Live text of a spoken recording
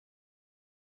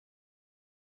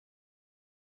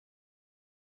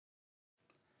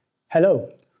Hello,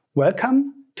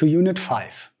 welcome to Unit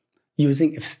 5,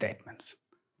 using if statements.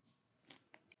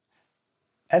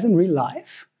 As in real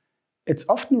life, it's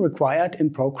often required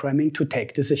in programming to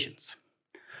take decisions.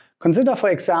 Consider, for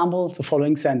example, the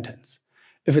following sentence.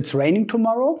 If it's raining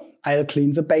tomorrow, I'll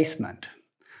clean the basement.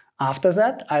 After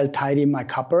that, I'll tidy my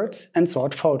cupboards and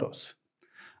sort photos.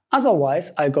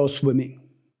 Otherwise, I'll go swimming.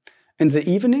 In the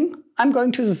evening, I'm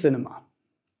going to the cinema.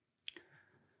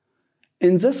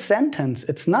 In this sentence,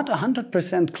 it's not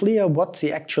 100% clear what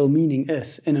the actual meaning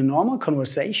is. In a normal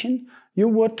conversation, you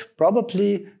would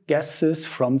probably guess this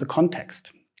from the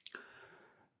context.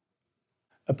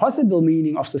 A possible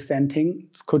meaning of the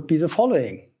sentence could be the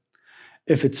following.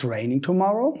 If it's raining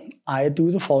tomorrow, I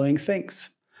do the following things.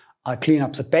 I clean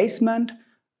up the basement,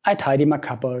 I tidy my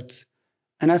cupboards,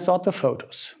 and I sort the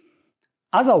photos.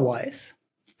 Otherwise,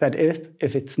 that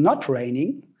if it's not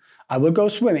raining, I will go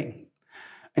swimming.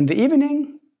 In the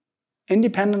evening,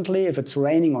 independently if it's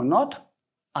raining or not,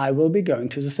 I will be going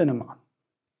to the cinema.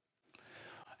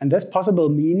 And this possible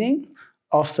meaning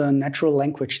of the natural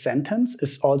language sentence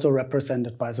is also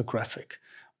represented by the graphic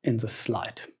in the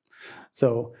slide.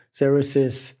 So there is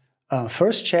this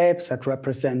first shape that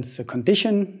represents the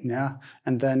condition,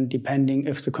 and then depending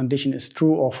if the condition is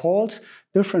true or false,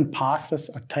 different paths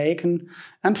are taken,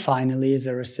 and finally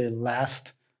there is the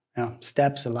last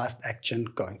step, the last action,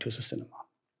 going to the cinema.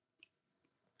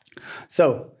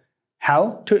 So,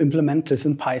 how to implement this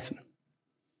in Python?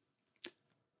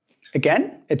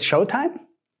 Again, it's showtime.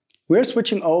 We're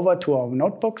switching over to our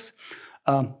notebooks.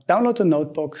 Download the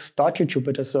notebook, start your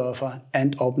Jupyter server,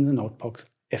 and open the notebook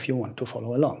if you want to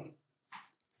follow along.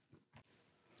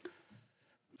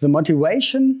 The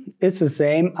motivation is the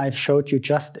same I've showed you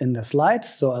just in the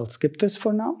slides, so I'll skip this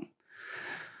for now.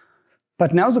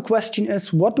 But now the question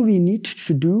is, what do we need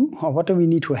to do, or what do we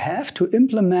need to have to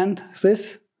implement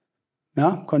this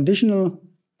conditional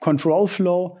control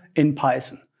flow in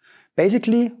Python?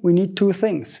 Basically, we need two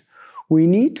things. We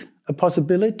need a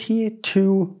possibility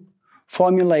to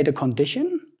formulate a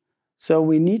condition. So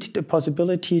we need the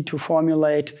possibility to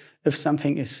formulate if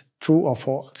something is true or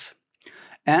false.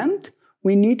 And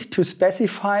we need to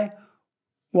specify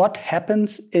what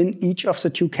happens in each of the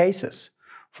two cases.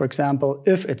 For example,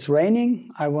 if it's raining,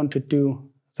 I want to do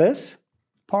this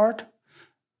part.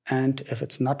 And if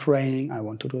it's not raining, I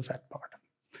want to do that part.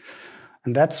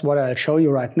 And that's what I'll show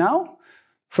you right now.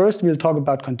 First, we'll talk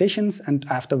about conditions, and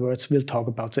afterwards, we'll talk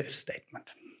about the if statement.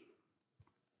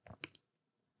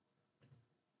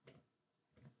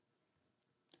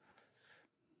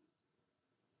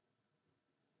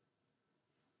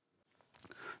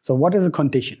 So what is a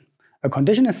condition? A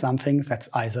condition is something that's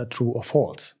either true or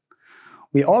false.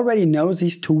 We already know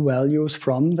these two values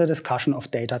from the discussion of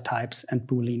data types and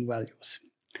Boolean values.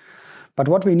 But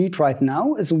what we need right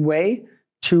now is a way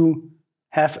to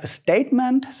have a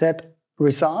statement that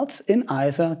results in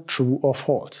either true or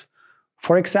false.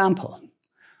 For example,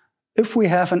 if we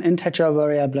have an integer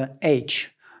variable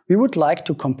age, we would like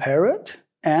to compare it,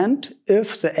 and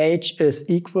if the age is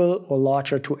equal or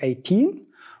larger to 18,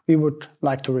 we would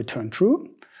like to return true,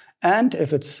 and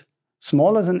if it's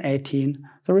smaller than 18,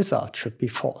 the result should be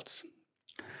false.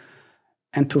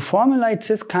 And to formulate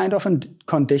this kind of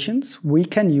conditions, we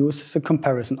can use the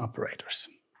comparison operators.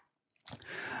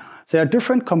 There are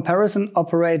different comparison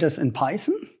operators in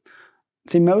Python.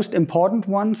 The most important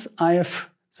ones I have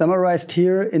summarized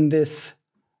here in this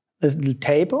little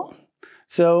table.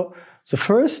 So the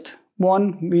first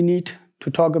one we need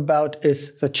to talk about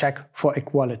is the check for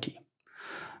equality.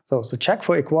 So the check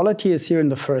for equality is here in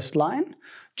the first line.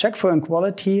 Check for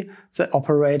equality, the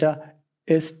operator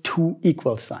is two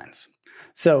equal signs.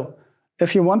 So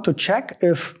if you want to check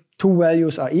if two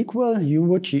values are equal, you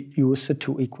would use the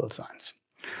two equal signs.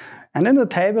 And in the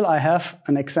table, I have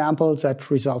an example that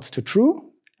results to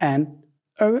true and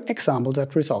an example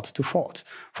that results to false.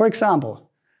 For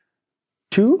example,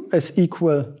 2 is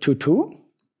equal to 2.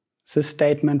 This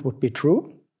statement would be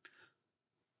true.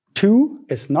 2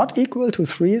 is not equal to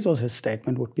 3, so this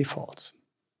statement would be false.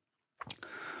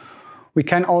 We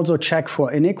can also check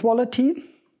for inequality.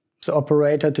 The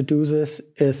operator to do this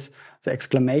is the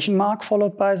exclamation mark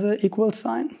followed by the equal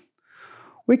sign.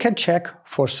 We can check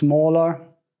for smaller,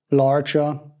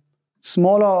 larger,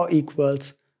 smaller or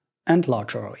equals, and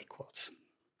larger or equals.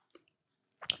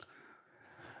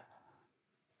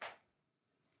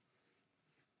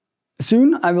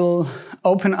 Soon I will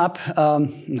open up,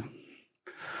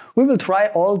 we will try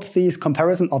all these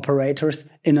comparison operators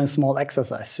in a small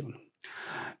exercise soon.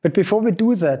 But before we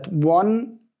do that,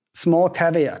 one small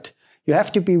caveat. You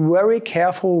have to be very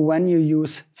careful when you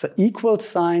use the equal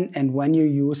sign and when you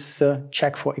use the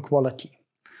check for equality.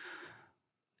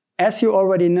 As you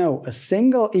already know, a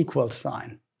single equal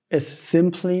sign is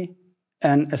simply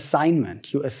an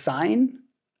assignment. You assign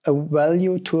a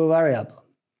value to a variable.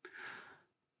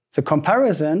 The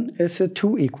comparison is the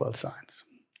two equal signs.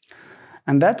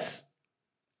 And that's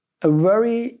a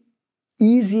very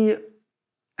easy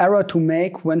error to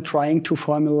make when trying to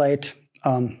formulate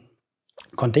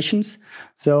conditions.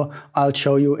 So I'll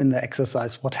show you in the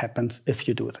exercise what happens if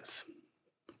you do this.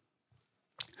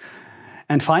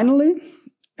 And finally,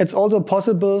 it's also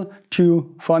possible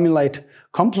to formulate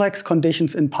complex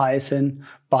conditions in Python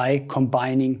by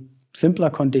combining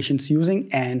simpler conditions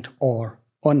using AND, or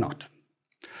not.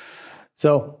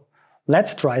 So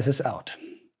let's try this out.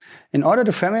 In order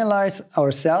to familiarize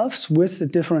ourselves with the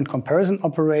different comparison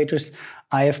operators,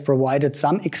 I have provided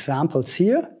some examples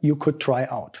here you could try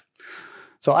out.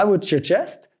 So I would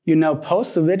suggest you now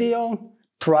pause the video,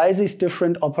 try these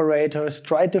different operators,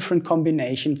 try different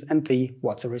combinations, and see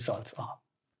what the results are.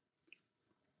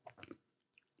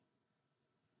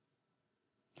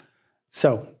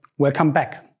 So, welcome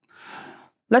back.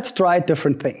 Let's try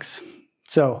different things.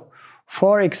 So,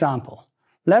 for example,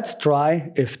 let's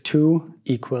try if 2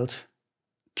 equals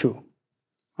 2.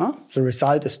 The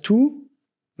result is 2.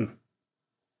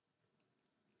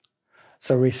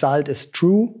 The result is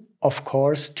true. Of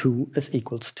course, 2 is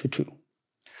equals to 2.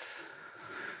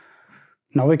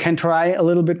 Now we can try a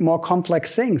little bit more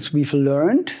complex things. We've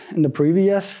learned in the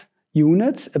previous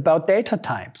units about data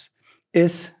types.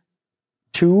 Is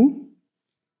 2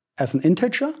 as an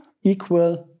integer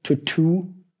equal to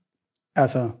 2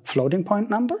 as a floating point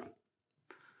number?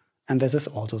 And this is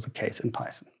also the case in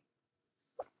Python.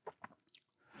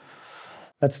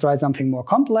 Let's try something more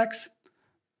complex.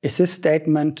 Is this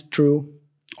statement true?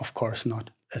 Of course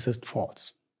not. Is it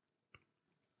false?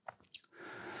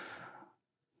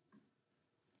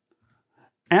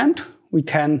 And we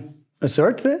can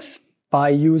assert this by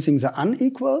using the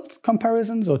unequal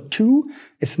comparison. So 2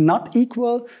 is not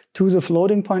equal to the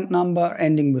floating point number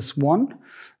ending with 1.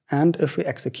 And if we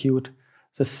execute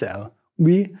the cell,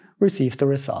 we receive the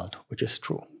result, which is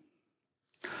true.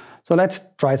 So let's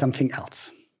try something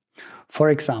else. For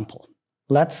example,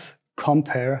 let's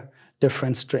compare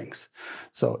different strings.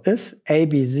 So is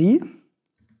ABZ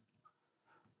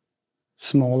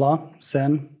smaller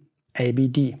than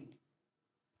ABD?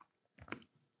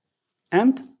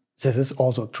 And this is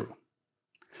also true.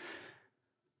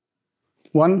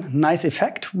 One nice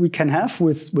effect we can have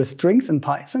with strings in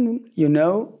Python, you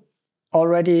know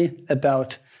already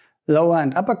about lower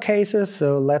and upper cases.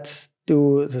 So let's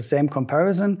do the same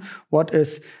comparison. What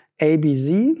is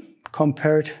ABZ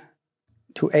compared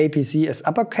to ABZ as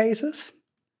upper cases?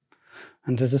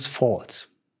 And this is false.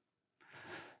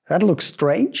 That looks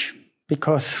strange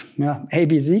because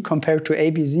ABZ compared to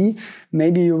ABZ,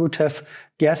 maybe you would have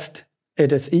guessed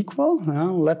it is equal.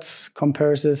 Now let's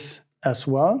compare this as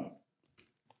well.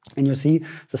 And you see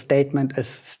the statement is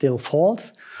still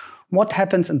false. What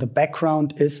happens in the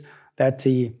background is that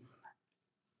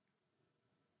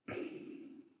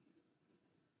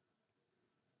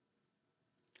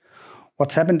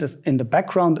what's happened in the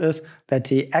background is that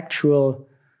the actual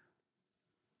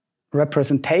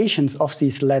representations of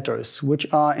these letters, which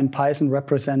are in Python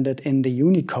represented in the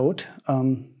Unicode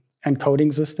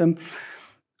encoding system,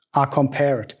 are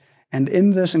compared. And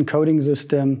in this encoding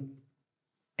system,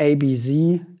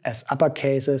 ABZ as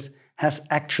uppercases has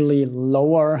actually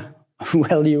lower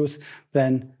values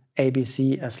than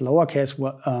ABC as lowercase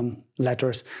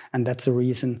letters, and that's the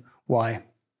reason why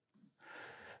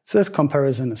this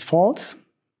comparison is false,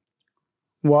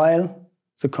 while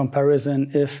the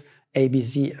comparison if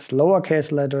ABZ as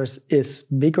lowercase letters is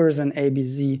bigger than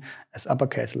ABZ as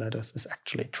uppercase letters is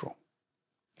actually true.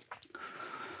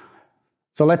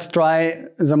 So let's try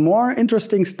the more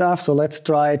interesting stuff. So let's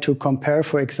try to compare,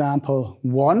 for example,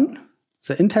 1,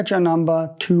 the integer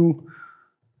number, to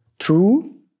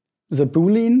true, the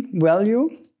Boolean value.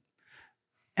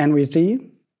 And we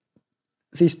see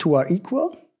these two are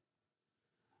equal.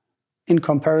 In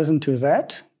comparison to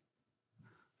that,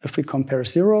 if we compare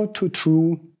 0 to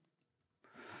true,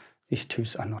 these two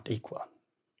are not equal.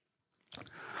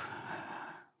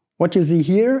 What you see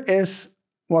here is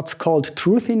what's called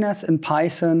truthiness in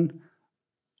Python.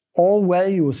 All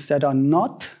values that are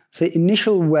not the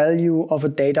initial value of a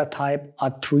data type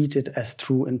are treated as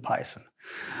true in Python.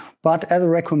 But as a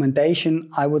recommendation,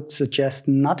 I would suggest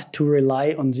not to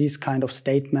rely on these kind of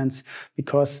statements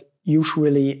because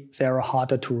usually they're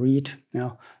harder to read.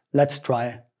 Let's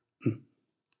try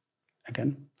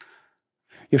again.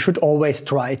 You should always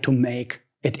try to make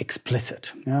it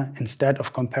explicit. Instead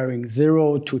of comparing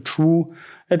 0 to true,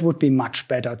 it would be much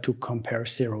better to compare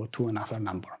 0 to another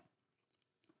number.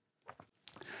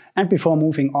 And before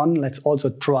moving on, let's also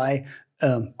try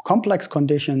a complex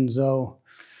condition. So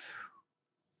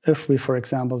if we, for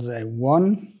example, say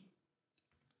 1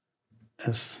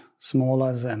 is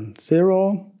smaller than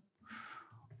 0,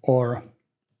 or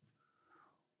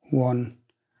 1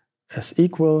 is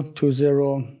equal to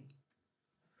 0,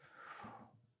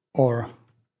 or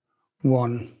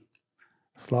 1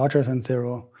 is larger than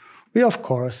 0, we of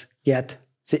course get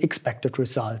the expected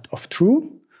result of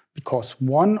true, because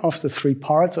one of the three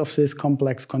parts of this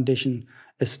complex condition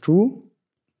is true,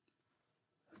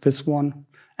 this one,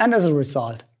 and as a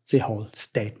result, the whole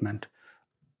statement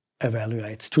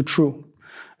evaluates to true.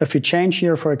 If we change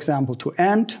here, for example, to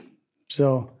AND,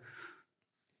 so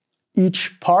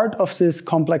each part of this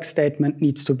complex statement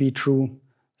needs to be true.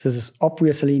 This is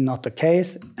obviously not the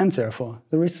case, and therefore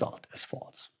the result is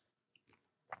false.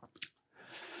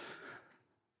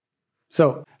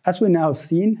 So, as we now have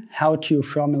seen how to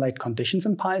formulate conditions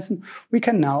in Python, we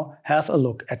can now have a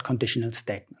look at conditional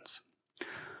statements.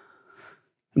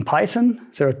 In Python,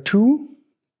 there are two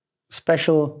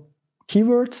special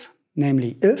keywords,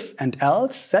 namely if and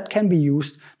else, that can be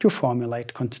used to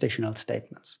formulate conditional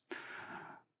statements.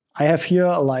 I have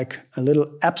here like a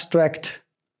little abstract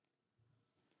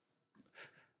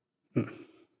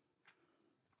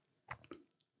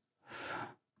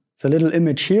The little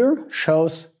image here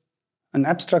shows an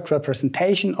abstract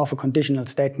representation of a conditional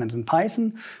statement in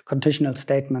Python. Conditional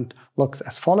statement looks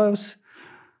as follows.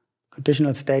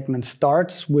 Conditional statement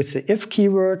starts with the if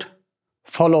keyword,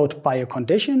 followed by a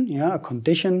condition, a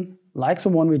condition like the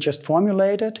one we just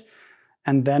formulated,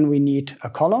 and then we need a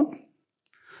colon.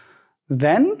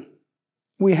 Then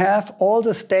we have all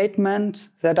the statements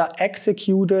that are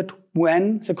executed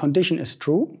when the condition is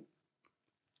true.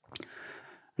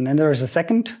 And then there is a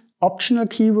second optional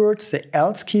keyword, the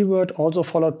else keyword, also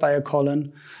followed by a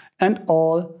colon, and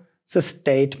all the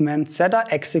statements that are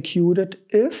executed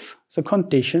if the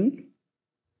condition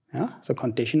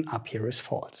up here is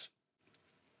false.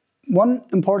 One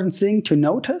important thing to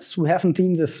notice, we haven't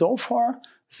seen this so far,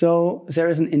 so there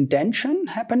is an indentation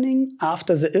happening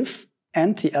after the if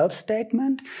and the else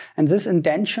statement, and this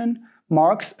indentation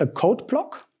marks a code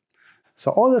block.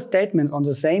 So all the statements on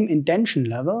the same indentation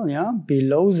level,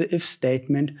 below the if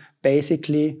statement,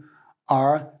 basically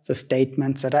are the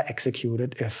statements that are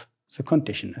executed if the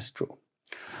condition is true.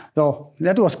 So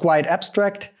that was quite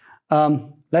abstract.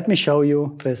 Let me show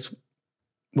you this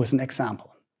with an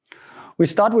example. We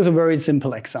start with a very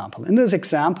simple example. In this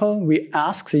example, we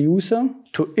ask the user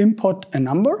to input a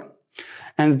number,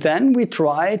 and then we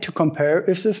try to compare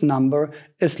if this number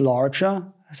is larger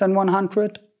than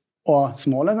 100 or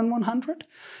smaller than 100.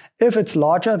 If it's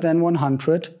larger than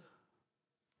 100,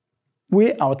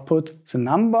 we output the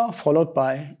number followed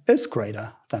by is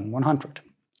greater than 100.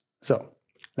 So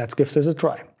let's give this a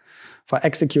try. If I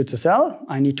execute the cell,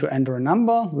 I need to enter a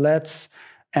number. Let's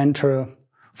enter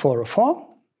 404.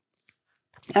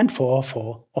 And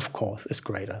 404, of course, is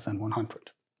greater than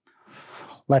 100.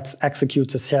 Let's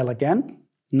execute the cell again.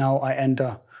 Now I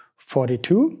enter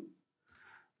 42,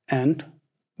 and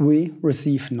we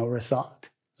receive no result.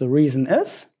 The reason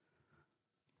is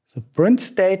the print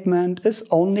statement is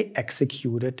only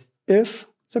executed if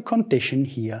the condition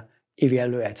here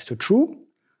evaluates to true.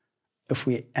 If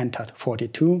we entered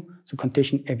 42, the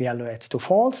condition evaluates to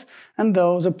false, and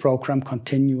though the program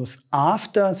continues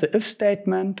after the if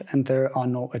statement, and there are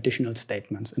no additional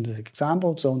statements in this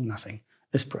example, so nothing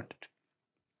is printed.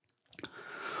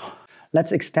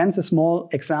 Let's extend the small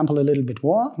example a little bit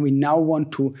more. We now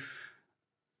want to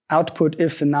output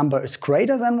if the number is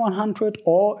greater than 100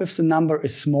 or if the number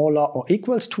is smaller or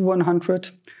equals to 100.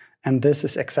 And this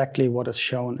is exactly what is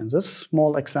shown in this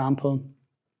small example.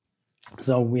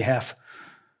 So we have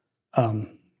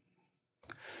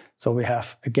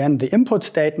again the input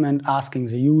statement asking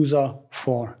the user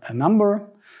for a number.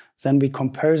 Then we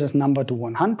compare this number to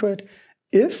 100.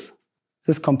 If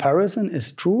this comparison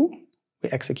is true, we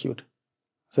execute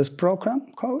this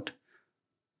program code.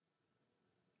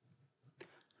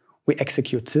 We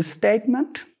execute this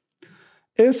statement.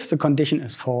 If the condition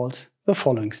is false, the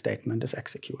following statement is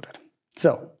executed.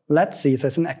 So let's see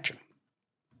this in action.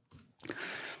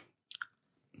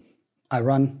 I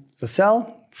run the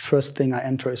cell. First thing I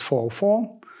enter is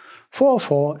 404.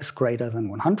 404 is greater than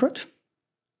 100.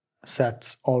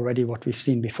 That's already what we've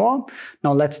seen before.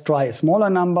 Now let's try a smaller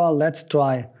number. Let's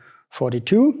try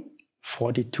 42.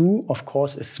 42, of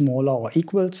course, is smaller or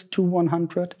equals to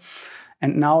 100.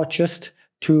 And now just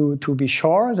to be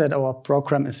sure that our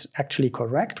program is actually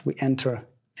correct, we enter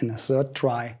in a third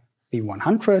try the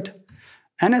 100.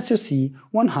 And as you see,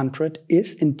 100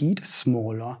 is indeed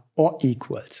smaller or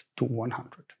equals to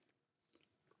 100.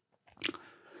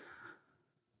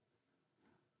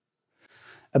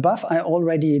 Above, I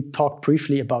already talked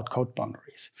briefly about code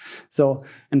boundaries. So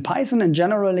in Python, and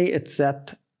generally, it's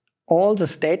that all the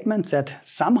statements that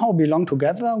somehow belong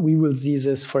together, we will see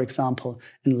this, for example,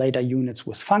 in later units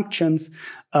with functions,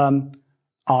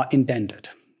 are indented.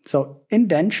 So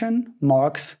indentation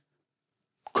marks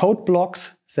code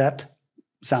blocks that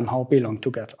somehow belong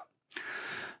together.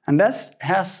 And this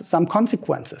has some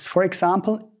consequences. For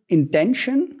example,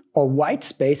 indentation or white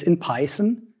space in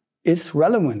Python is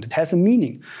relevant. It has a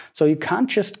meaning. So you can't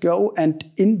just go and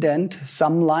indent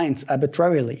some lines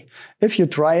arbitrarily. If you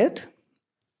try it,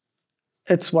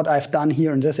 it's what I've done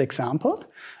here in this example,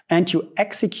 and you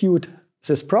execute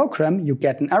this program, you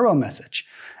get an error message.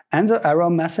 And the error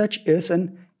message is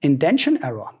an indentation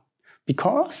error,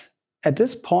 because at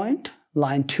this point,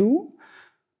 line 2,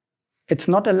 it's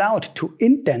not allowed to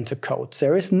indent the code.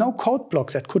 There is no code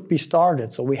block that could be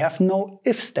started. So we have no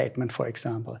if statement, for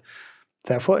example.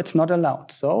 Therefore, it's not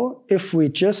allowed. So if we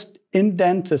just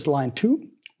indent this line 2,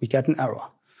 we get an error.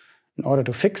 In order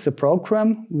to fix the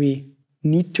program, we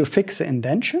need to fix the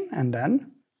indentation, and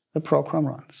then the program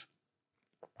runs.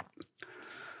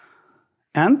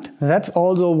 And that's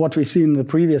also what we've seen in the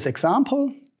previous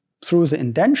example. Through the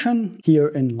indentation, here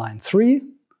in line 3,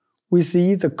 we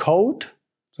see the code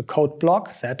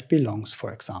block that belongs,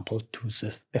 for example, to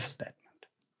this if statement.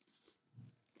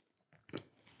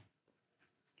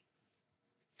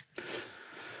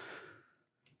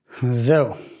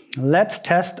 So, let's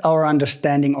test our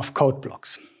understanding of code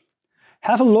blocks.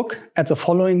 Have a look at the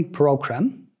following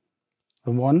program,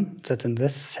 the one that's in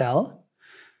this cell,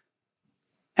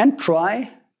 and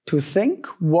try to think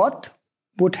what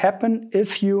would happen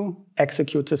if you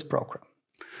execute this program.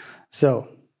 So,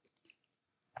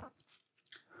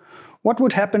 what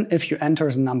would happen if you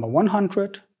enter the number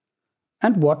 100?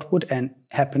 And what would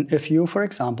happen if you, for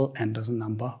example, enter the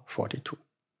number 42?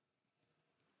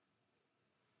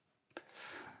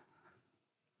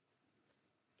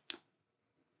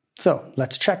 So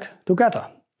let's check together.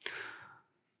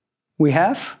 We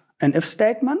have an if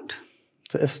statement.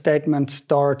 The if statement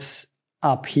starts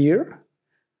up here.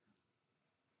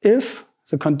 If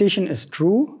the condition is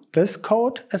true, this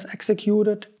code is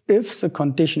executed. If the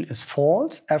condition is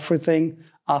false, everything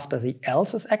after the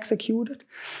else is executed.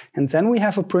 And then we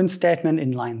have a print statement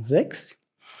in line 6.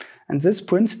 And this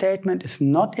print statement is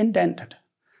not indented.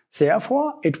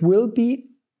 Therefore, it will be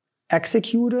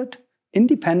executed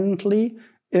independently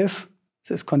if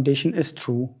this condition is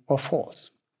true or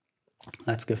false.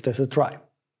 Let's give this a try.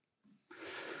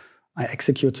 I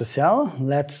execute the cell.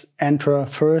 Let's enter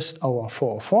first our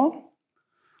 404.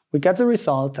 We get the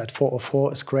result that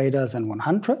 404 is greater than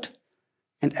 100,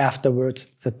 and afterwards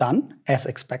the done, as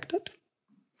expected.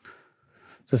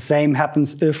 The same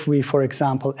happens if we, for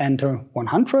example, enter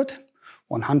 100.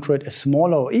 100 is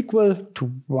smaller or equal to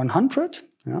 100.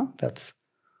 Yeah, that's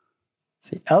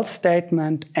the else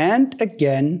statement. And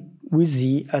again, we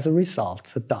see as a result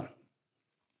the done.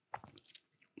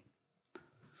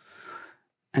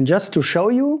 And just to show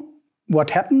you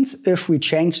what happens if we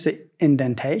change the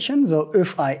indentation, so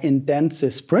if I indent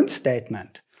this print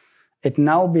statement, it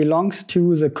now belongs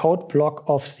to the code block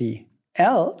of the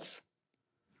else,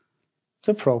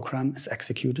 the program is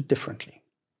executed differently.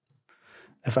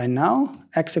 If I now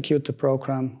execute the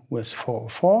program with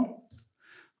 404,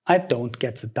 I don't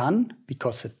get the done,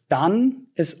 because the done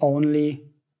is only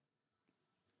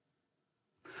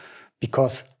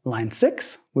because line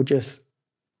 6, which is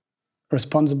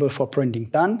responsible for printing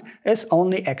done, is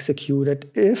only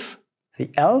executed if the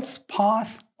else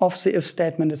path of the if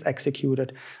statement is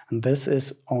executed, and this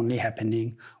is only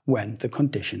happening when the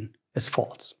condition is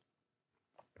false.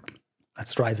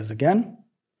 Let's try this again.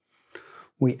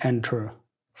 We enter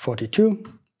 42,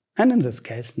 and in this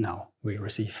case now we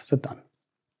receive the done.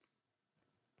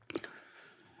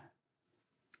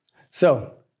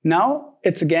 So now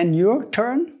it's again your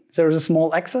turn. There is a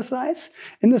small exercise.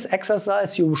 In this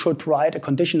exercise, you should write a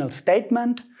conditional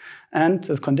statement, and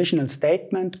this conditional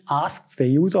statement asks the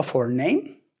user for a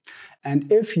name.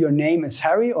 And if your name is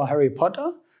Harry or Harry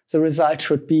Potter, the result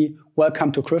should be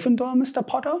 "Welcome to Gryffindor, Mr.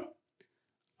 Potter."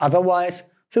 Otherwise,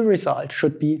 the result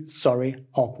should be "Sorry,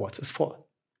 Hogwarts is full."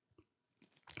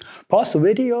 Pause the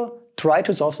video, try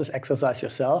to solve this exercise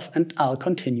yourself, and I'll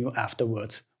continue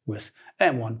afterwards with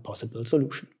one possible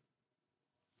solution.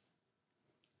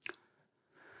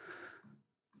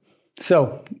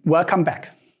 So, welcome back.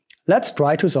 Let's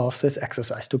try to solve this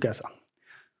exercise together.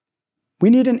 We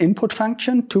need an input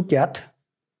function to get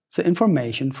the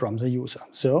information from the user.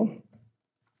 So,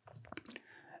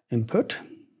 input,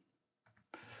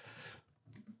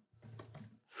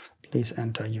 please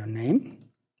enter your name.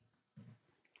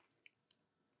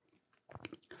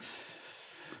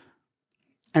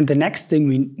 And the next thing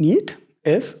we need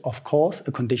is, of course,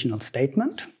 a conditional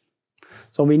statement.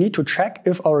 So we need to check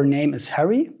if our name is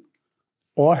Harry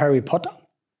or Harry Potter.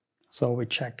 So we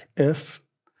check if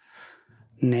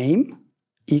name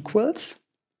equals.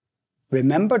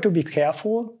 Remember to be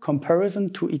careful,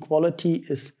 comparison to equality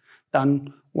is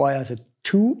done via the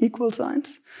two equal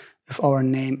signs. If our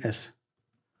name is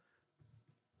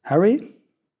Harry,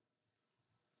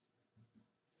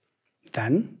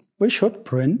 then we should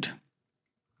print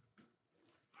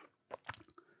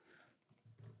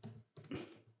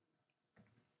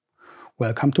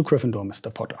 "Welcome to Gryffindor,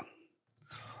 Mr. Potter."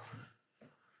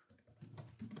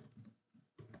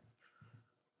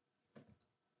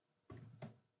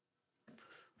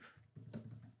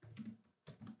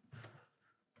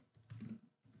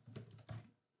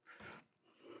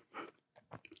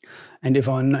 And if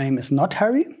our name is not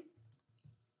Harry,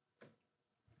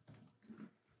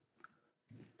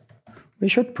 we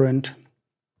should print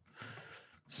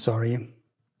 "Sorry,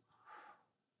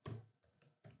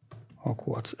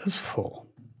 Hogwarts is full."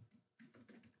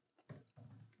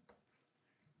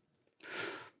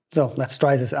 So let's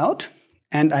try this out.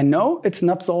 And I know it's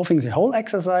not solving the whole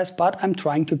exercise, but I'm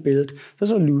trying to build the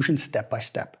solution step by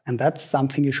step. And that's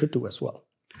something you should do as well.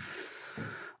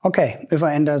 Okay, if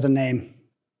I enter the name,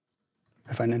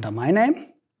 if I enter my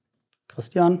name,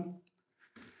 Christian,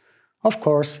 of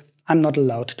course, I'm not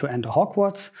allowed to enter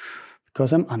Hogwarts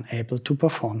because I'm unable to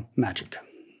perform magic.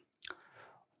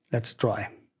 Let's try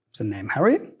the name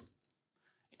Harry,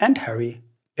 and Harry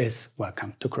is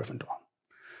 "Welcome to Gryffindor."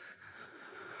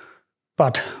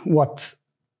 But what's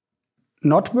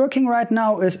not working right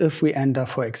now is if we enter,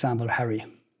 for example, Harry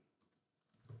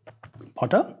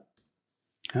Potter,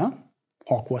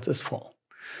 Hogwarts is full.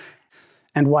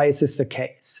 And why is this the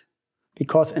case?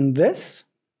 Because in this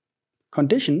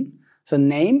condition, the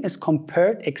name is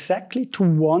compared exactly to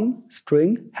one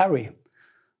string, Harry.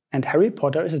 And Harry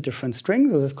Potter is a different string,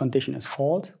 so this condition is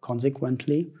false.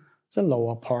 Consequently, the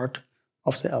lower part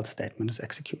of the else statement is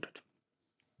executed.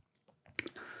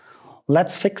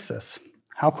 Let's fix this.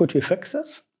 How could we fix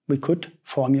this? We could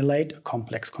formulate a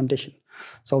complex condition.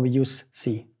 So we use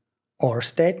the OR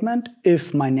statement.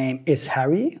 If my name is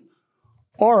Harry,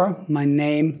 or my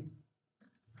name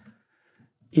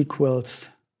equals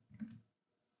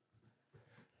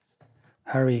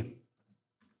Harry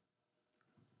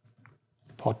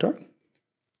Potter,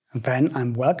 then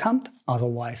I'm welcomed,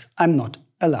 otherwise I'm not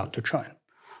allowed to join.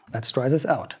 Let's try this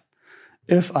out.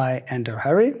 If I enter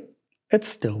Harry, it's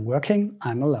still working,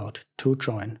 I'm allowed to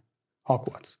join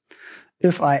Hogwarts.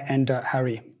 If I enter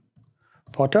Harry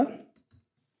Potter,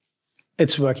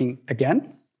 it's working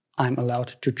again, I'm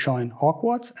allowed to join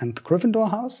Hogwarts and the Gryffindor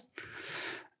house.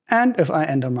 And if I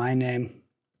enter my name,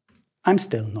 I'm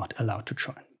still not allowed to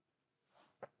join.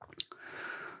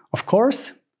 Of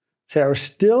course, there are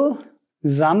still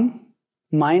some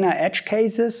minor edge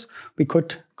cases we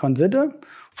could consider.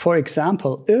 For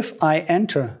example, if I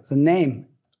enter the name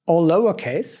all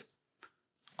lowercase,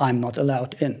 I'm not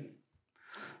allowed in.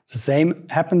 The same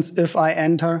happens if I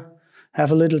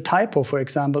have a little typo. For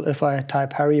example, if I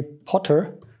type Harry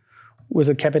Potter with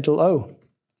a capital O.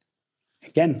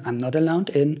 Again, I'm not allowed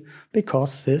in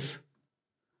because this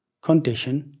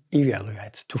condition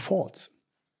evaluates to false.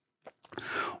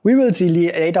 We will see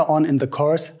later on in the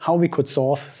course how we could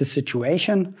solve this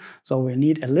situation. So we'll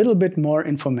need a little bit more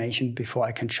information before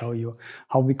I can show you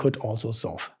how we could also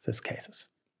solve these cases.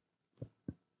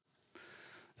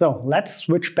 So let's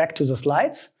switch back to the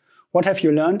slides. What have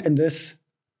you learned in this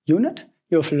unit?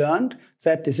 You've learned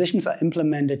that decisions are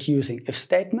implemented using if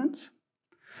statements,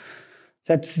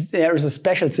 that there is a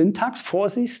special syntax for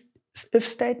these if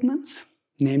statements,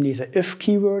 namely the if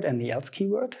keyword and the else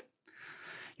keyword.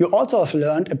 You also have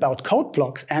learned about code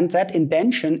blocks and that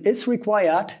indentation is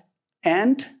required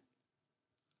and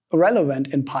relevant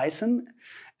in Python,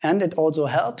 and it also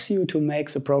helps you to make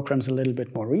the programs a little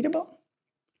bit more readable.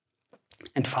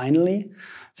 And finally,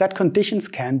 that conditions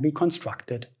can be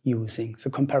constructed using the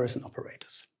comparison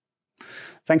operators.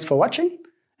 Thanks for watching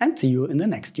and see you in the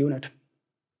next unit.